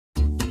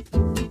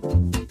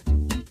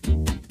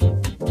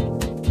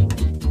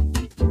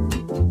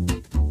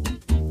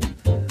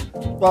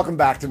Welcome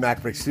back to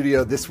MacBreak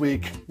Studio. This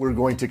week, we're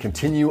going to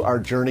continue our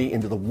journey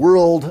into the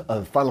world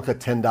of Final Cut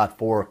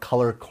 10.4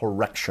 color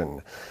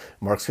correction.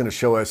 Mark's going to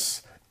show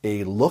us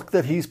a look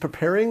that he's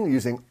preparing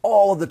using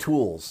all of the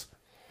tools.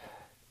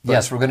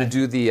 Yes, we're going to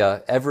do the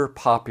ever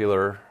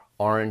popular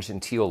orange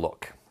and teal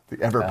look. The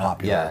ever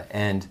popular. Yeah,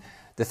 and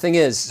the thing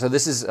is, so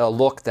this is a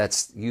look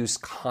that's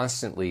used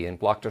constantly in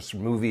blockbuster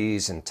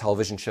movies and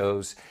television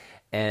shows,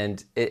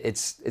 and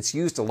it's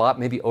used a lot,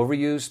 maybe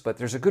overused, but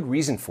there's a good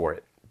reason for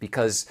it,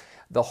 because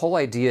the whole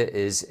idea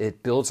is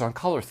it builds on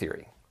color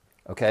theory,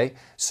 okay?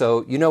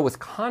 So, you know, with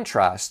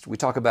contrast, we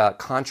talk about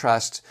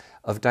contrast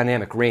of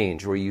dynamic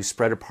range, where you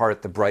spread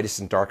apart the brightest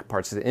and darkest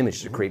parts of the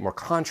image to create more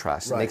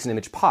contrast. It makes an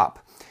image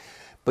pop.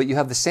 But you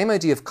have the same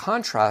idea of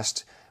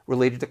contrast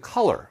related to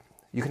color.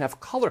 You can have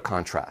color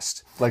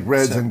contrast. Like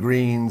reds and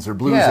greens or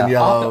blues and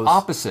yellows.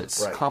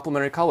 Opposites,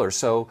 complementary colors.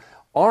 So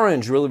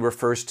orange really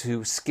refers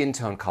to skin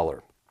tone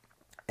color.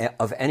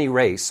 Of any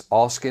race,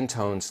 all skin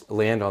tones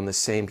land on the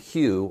same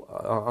hue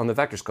on the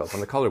vector scope,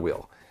 on the color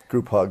wheel.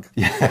 Group hug.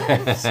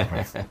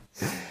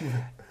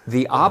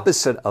 The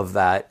opposite of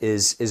that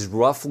is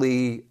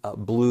roughly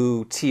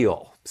blue,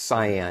 teal,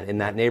 cyan, in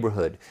that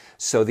neighborhood.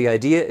 So the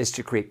idea is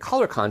to create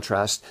color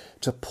contrast,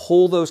 to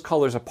pull those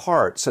colors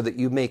apart so that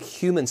you make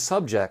human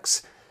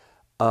subjects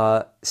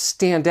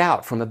stand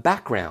out from the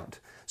background.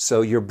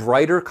 So your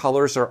brighter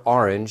colors are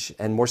orange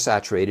and more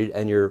saturated,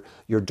 and your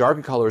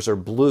darker colors are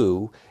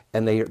blue,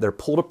 and they're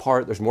pulled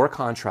apart, there's more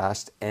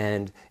contrast,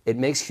 and it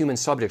makes human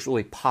subjects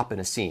really pop in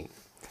a scene.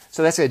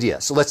 So that's the idea.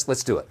 So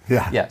let's do it.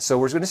 Yeah. So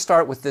we're going to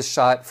start with this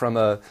shot from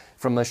a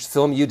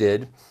film you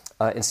did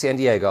in San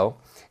Diego,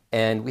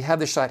 and we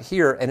have this shot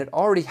here, and it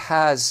already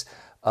has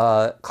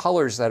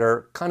colors that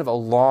are kind of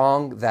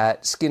along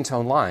that skin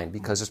tone line,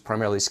 because there's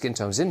primarily skin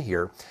tones in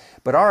here.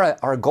 But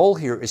our goal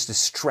here is to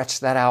stretch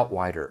that out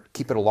wider,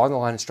 keep it along the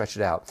line and stretch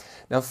it out.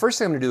 Now, the first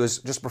thing I'm going to do is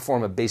just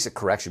perform a basic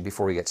correction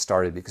before we get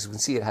started, because we can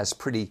see it has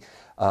pretty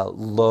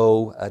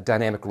low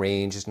dynamic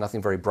range. There's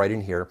nothing very bright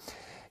in here.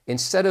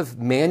 Instead of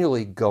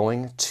manually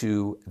going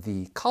to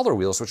the color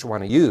wheels, which I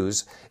want to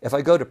use, if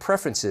I go to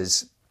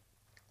Preferences,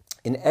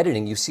 in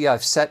editing, you see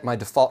I've set my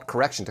default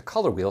correction to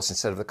color wheels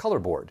instead of the color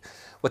board.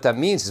 What that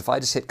means is if I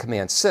just hit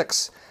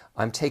Command-6,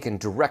 I'm taken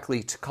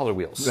directly to color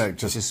wheels,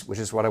 which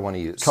is what I want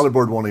to use. Color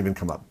board won't even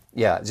come up.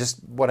 Yeah,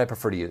 just what I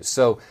prefer to use.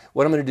 So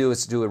what I'm going to do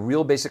is do a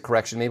real basic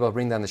correction. Maybe I'll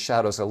bring down the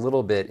shadows a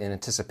little bit in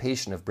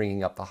anticipation of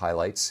bringing up the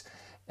highlights,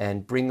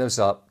 and bring those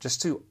up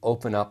just to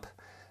open up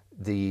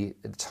the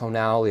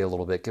tonality a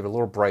little bit, give it a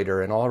little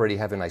brighter, and already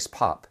have a nice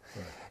pop.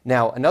 Right.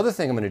 Now, another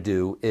thing I'm going to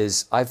do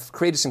is I've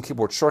created some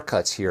keyboard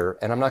shortcuts here,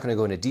 and I'm not going to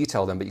go into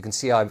detail them, but you can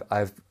see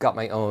I've got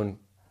my own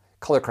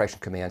color correction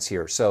commands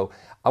here. So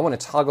I want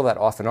to toggle that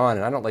off and on,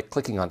 and I don't like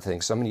clicking on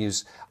things, so I'm going to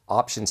use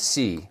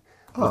Option-C.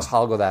 I'll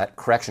toggle that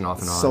correction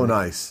off and on. So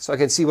nice. So I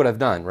can see what I've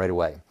done right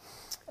away.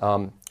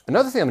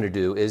 Another thing I'm going to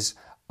do is,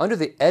 under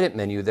the Edit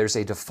menu, there's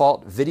a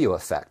default video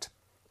effect,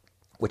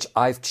 which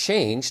I've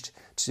changed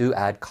to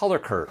add color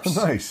curves.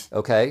 Nice.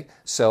 Okay,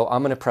 so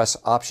I'm going to press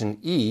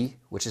Option-E,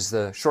 which is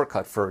the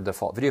shortcut for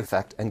default video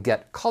effect, and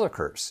get color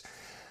curves.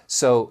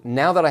 So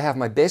now that I have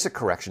my basic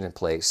correction in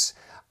place,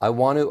 I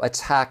want to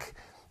attack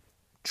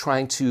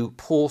trying to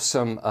pull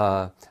some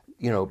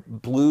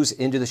blues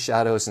into the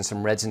shadows and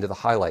some reds into the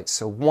highlights.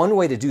 So one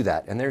way to do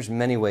that, and there's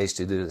many ways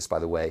to do this, by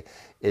the way,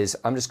 is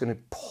I'm just going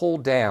to pull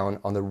down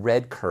on the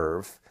red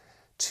curve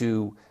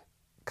to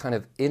kind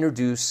of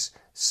introduce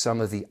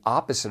some of the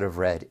opposite of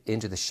red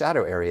into the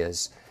shadow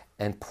areas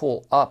and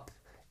pull up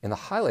in the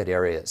highlight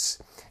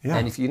areas. Yeah.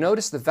 And if you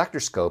notice the vector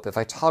scope, if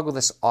I toggle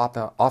this off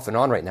and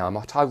on right now,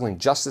 I'm toggling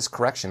just this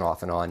correction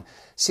off and on,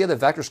 see how the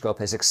vector scope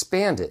has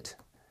expanded.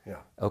 Yeah.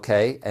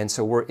 Okay, and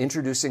so we're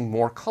introducing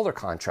more color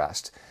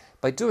contrast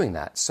by doing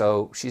that.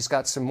 So she's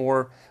got some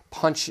more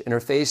punch in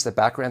her face, the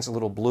background's a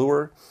little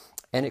bluer,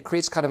 and it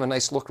creates kind of a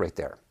nice look right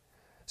there.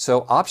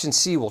 So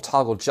Option-C will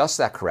toggle just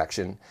that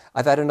correction.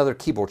 I've added another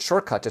keyboard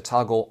shortcut to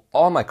toggle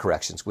all my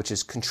corrections, which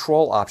is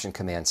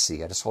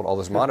Control-Option-Command-C. I just hold all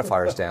those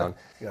modifiers down.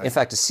 In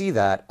fact, to see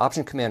that,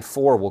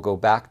 Option-Command-4 will go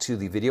back to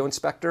the video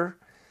inspector,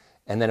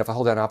 and then if I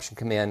hold down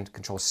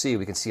Option-Command-Control-C,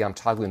 we can see I'm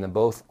toggling them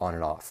both on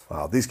and off.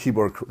 Wow, these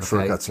keyboard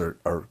shortcuts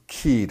are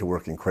key to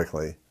working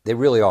quickly. They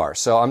really are.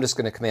 So I'm just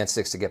going to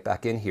Command-6 to get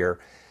back in here.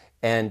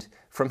 And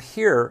from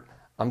here,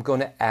 I'm going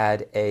to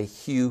add a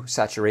hue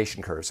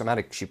saturation curve. So I'm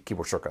adding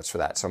keyboard shortcuts for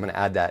that. So I'm going to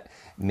add that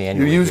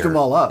manually. You used them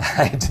all up.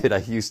 I did. I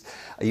used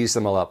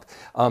them all up.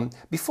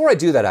 Before I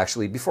do that,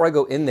 actually, before I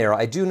go in there,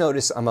 I do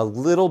notice I'm a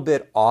little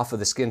bit off of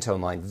the skin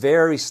tone line,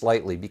 very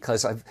slightly,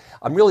 because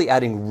I'm really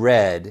adding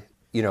red.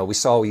 You know, we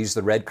used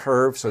the red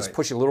curve, so it's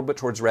pushing a little bit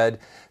towards red.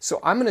 So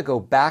I'm going to go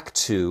back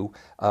to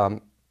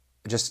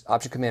just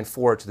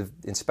Option-Command-4 to the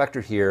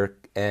inspector here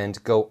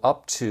and go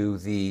up to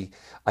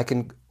I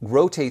can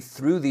rotate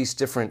through these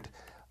different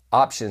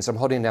options. I'm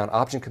holding down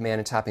Option-Command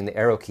and tapping the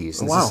arrow keys.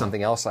 And this is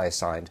something else I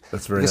assigned.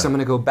 That's very nice. nice. I'm going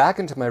to go back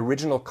into my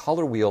original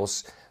color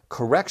wheels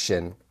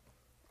correction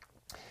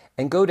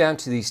and go down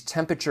to these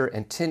temperature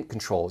and tint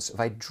controls. If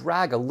I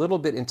drag a little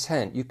bit in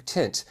tint, you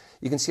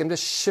can see I'm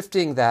just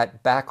shifting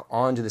that back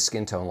onto the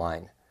skin tone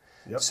line.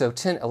 Yep. So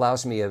tint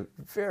allows me a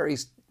very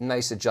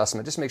nice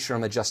adjustment. Just make sure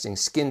I'm adjusting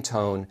skin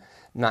tone,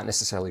 not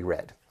necessarily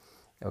red.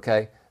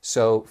 Okay,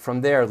 so from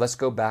there, let's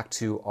go back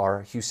to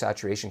our hue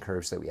saturation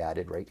curves that we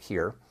added right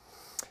here.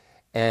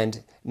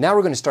 And now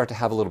we're going to start to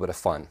have a little bit of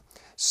fun.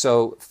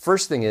 So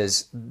first thing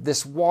is,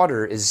 this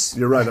water is...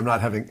 You're right, I'm not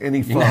having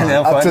any fun.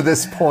 Up to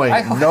this point,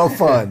 no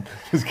fun.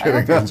 Just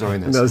kidding. I'm enjoying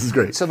this. No, this is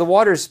great. So the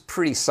water's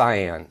pretty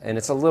cyan, and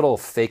it's a little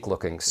fake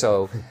looking.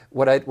 So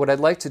what I'd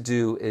like to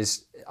do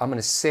is, I'm going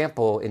to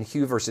sample in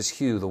hue versus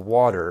hue the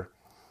water,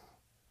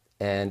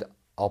 and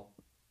I'll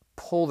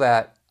pull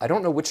that. I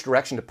don't know which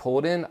direction to pull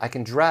it in. I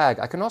can drag.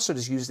 I can also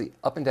just use the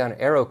up and down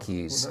arrow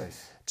keys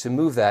to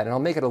move that, and I'll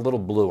make it a little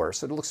bluer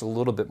so it looks a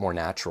little bit more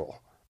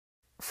natural.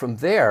 From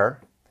there,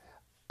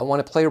 I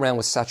want to play around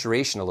with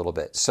saturation a little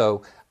bit.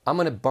 So I'm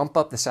going to bump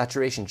up the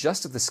saturation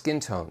just of the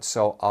skin tone.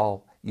 So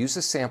I'll use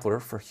the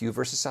sampler for hue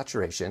versus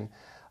saturation.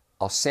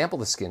 I'll sample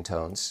the skin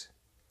tones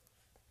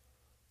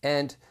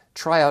and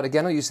try out.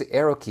 Again, I'll use the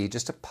arrow key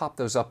just to pop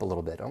those up a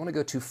little bit. I don't want to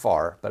go too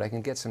far, but I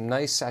can get some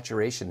nice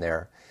saturation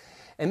there.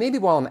 And maybe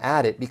while I'm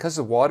at it, because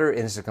the water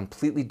is a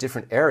completely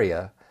different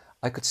area,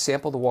 I could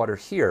sample the water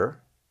here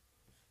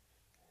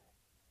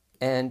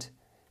and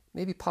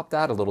maybe pop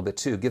that a little bit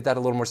too, give that a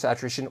little more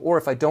saturation. Or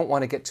if I don't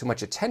want to get too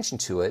much attention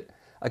to it,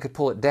 I could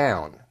pull it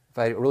down. If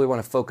I really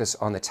want to focus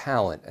on the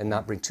talent and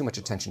not bring too much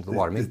attention to the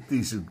water, maybe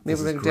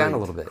bring it down a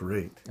little bit.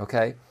 Great.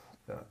 Okay.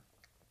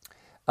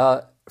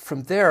 Yeah.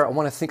 From there, I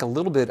want to think a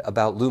little bit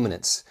about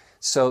luminance.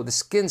 So the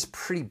skin's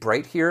pretty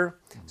bright here,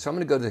 so I'm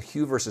going to go to the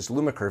hue versus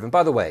luma curve. And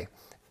by the way,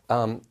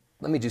 let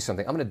me do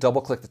something. I'm going to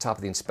double click the top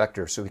of the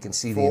inspector so we can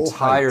see the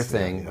entire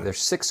thing. There's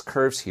 6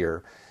 curves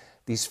here.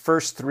 These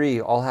first 3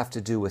 all have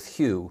to do with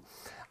hue.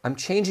 I'm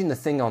changing the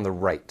thing on the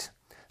right.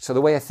 So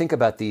the way I think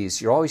about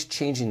these, you're always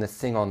changing the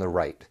thing on the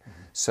right.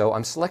 So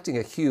I'm selecting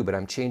a hue, but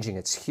I'm changing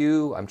its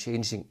hue, I'm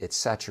changing its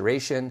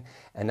saturation,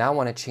 and now I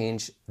want to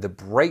change the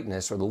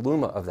brightness or the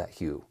luma of that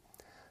hue.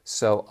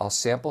 So I'll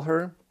sample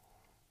her,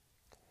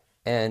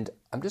 and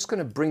I'm just going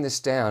to bring this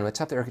down. I'm going to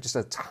tap the arrow just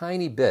a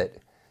tiny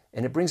bit,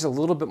 and it brings a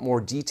little bit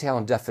more detail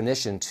and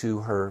definition to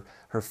her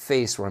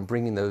face, where I'm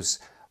bringing those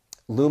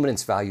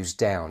luminance values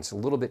down. It's a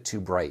little bit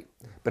too bright,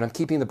 but I'm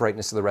keeping the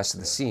brightness of the rest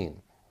of the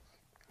scene.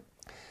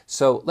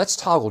 So let's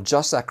toggle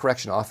just that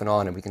correction off and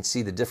on, and we can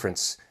see the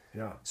difference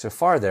so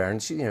far there.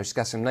 And she's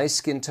got some nice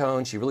skin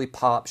tone. She really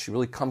pops. She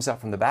really comes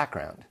out from the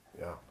background.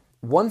 Yeah.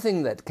 One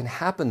thing that can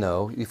happen,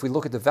 though, if we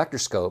look at the vector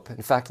scope,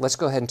 in fact, let's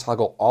go ahead and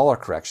toggle all our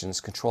corrections,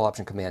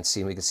 Control-Option-Command-C,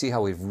 and we can see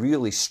how we've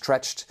really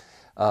stretched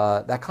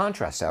that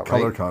contrast out,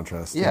 Color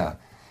contrast. Yeah.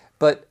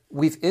 But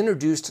we've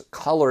introduced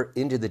color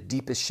into the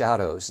deepest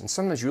shadows, and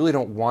sometimes you really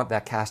don't want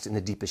that cast in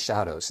the deepest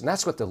shadows. And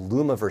that's what the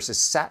luma versus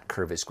sat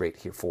curve is great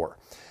here for.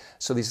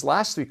 So these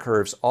last 3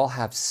 curves all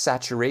have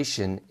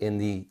saturation in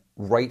the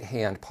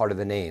right-hand part of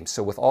the name.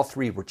 So with all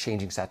 3, we're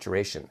changing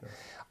saturation.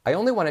 I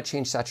only want to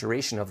change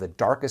saturation of the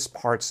darkest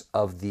parts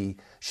of the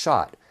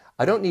shot.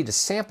 I don't need to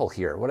sample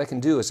here. What I can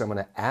do is I'm going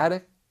to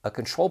add a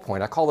control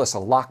point. I call this a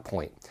lock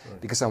point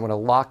because I want to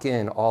lock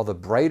in all the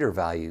brighter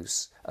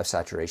values of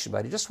saturation,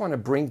 but I just want to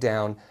bring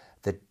down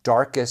the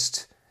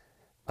darkest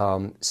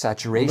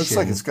saturation. It looks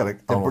like it's got to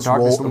almost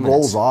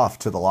rolls off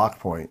to the lock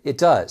point. It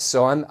does.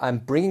 So I'm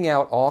bringing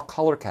out all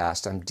color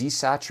cast. I'm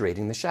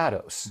desaturating the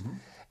shadows.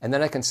 And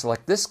then I can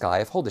select this guy.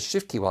 If I hold the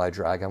shift key while I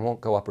drag, I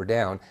won't go up or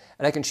down.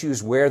 And I can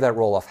choose where that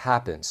roll-off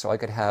happens. So I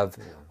could have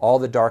all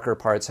the darker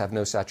parts have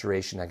no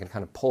saturation. I can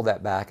kind of pull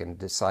that back and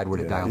decide where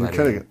to dial that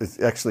in. It's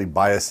actually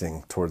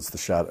biasing towards the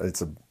shadow.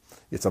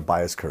 It's a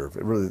bias curve.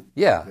 It really.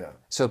 Yeah.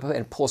 So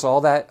it pulls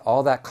all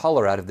that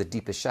color out of the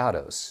deepest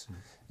shadows.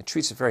 It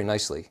treats it very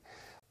nicely.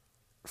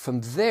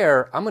 From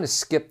there, I'm going to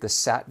skip the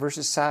sat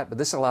versus sat, but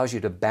this allows you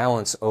to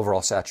balance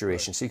overall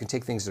saturation. So you can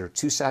take things that are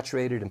too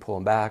saturated and pull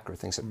them back, or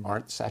things that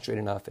aren't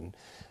saturated enough and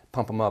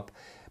pump them up.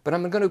 But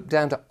I'm going to go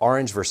down to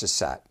orange versus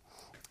sat.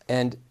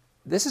 And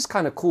this is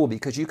kind of cool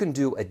because you can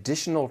do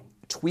additional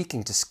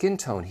tweaking to skin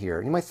tone here.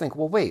 And you might think,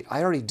 well, wait,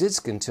 I already did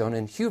skin tone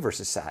in hue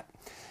versus sat.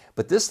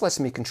 But this lets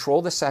me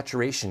control the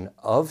saturation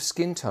of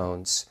skin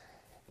tones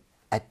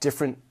at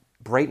different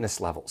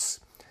brightness levels.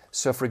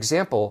 So for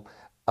example,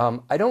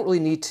 I don't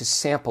really need to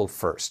sample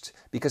first,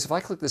 because if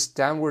I click this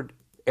downward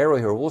arrow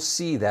here, we'll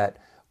see that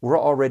we're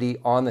already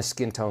on the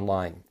skin tone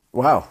line.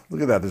 Wow,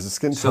 look at that. There's a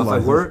skin tone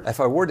line. So if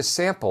I were to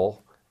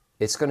sample,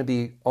 it's going to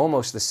be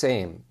almost the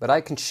same. But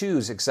I can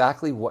choose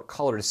exactly what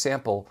color to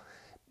sample,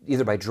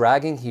 either by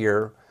dragging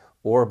here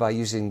or by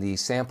using the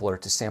sampler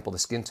to sample the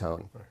skin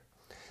tone.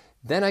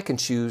 Then I can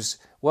choose,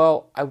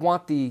 well, I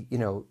want the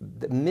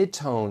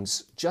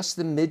midtones, just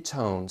the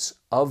midtones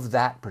of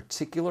that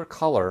particular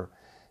color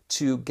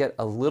to get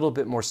a little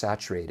bit more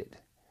saturated.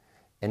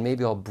 And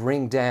maybe I'll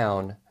bring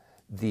down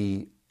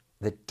the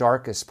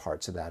darkest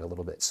parts of that a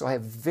little bit. So I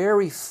have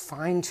very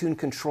fine-tuned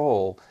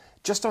control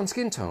just on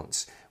skin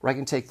tones, where I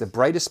can take the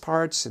brightest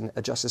parts and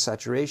adjust the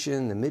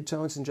saturation, the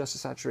midtones and adjust the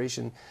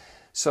saturation.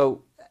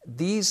 So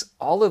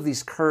all of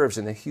these curves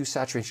and the hue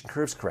saturation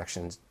curves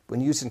corrections,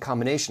 when used in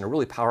combination, are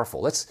really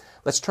powerful.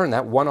 Let's turn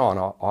that one on,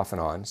 off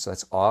and on. So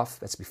that's off,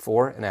 that's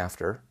before and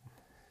after.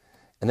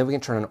 And then we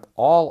can turn it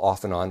all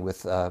off and on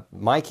with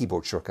my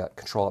keyboard shortcut,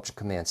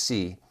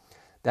 Control-Option-Command-C.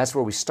 That's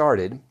where we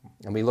started,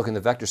 and we look in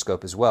the vector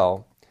scope as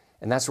well,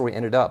 and that's where we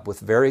ended up with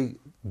very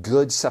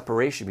good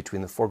separation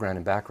between the foreground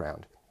and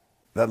background.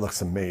 That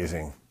looks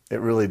amazing. It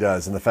really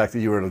does. And the fact that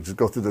you were able to just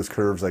go through those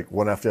curves like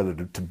one after the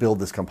other to build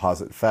this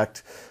composite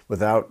effect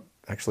without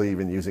actually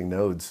even using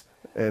nodes.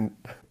 And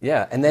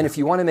yeah, and then if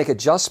you want to make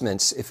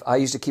adjustments, if I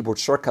used a keyboard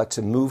shortcut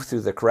to move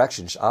through the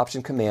corrections,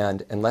 Option,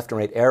 Command, and left and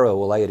right arrow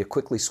will allow you to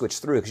quickly switch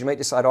through, because you might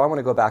decide, oh, I want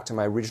to go back to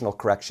my original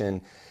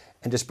correction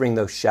and just bring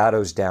those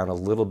shadows down a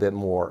little bit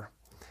more.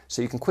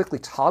 So you can quickly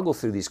toggle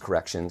through these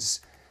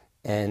corrections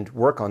and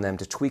work on them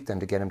to tweak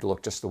them to get them to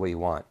look just the way you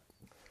want.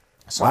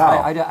 So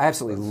wow. I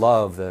absolutely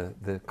love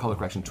the color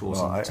correction tools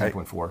in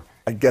 10.4.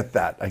 I get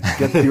that. I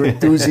get your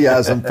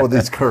enthusiasm for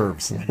these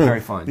curves. Very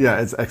fun.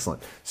 Yeah, it's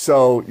excellent.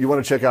 So you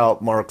want to check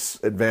out Mark's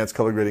advanced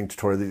color grading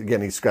tutorial.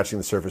 Again, he's scratching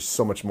the surface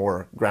so much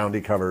more ground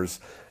he covers.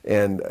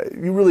 And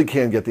you really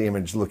can get the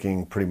image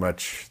looking pretty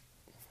much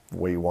the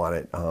way you want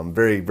it.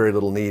 Very, very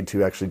little need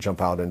to actually jump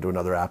out into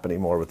another app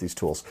anymore with these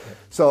tools.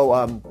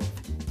 So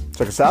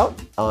check us out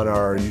on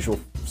our usual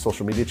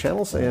social media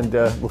channels, and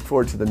look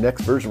forward to the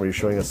next version where you're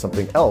showing us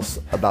something else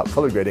about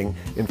color grading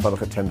in Final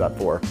Cut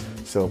 10.4.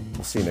 So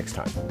we'll see you next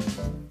time.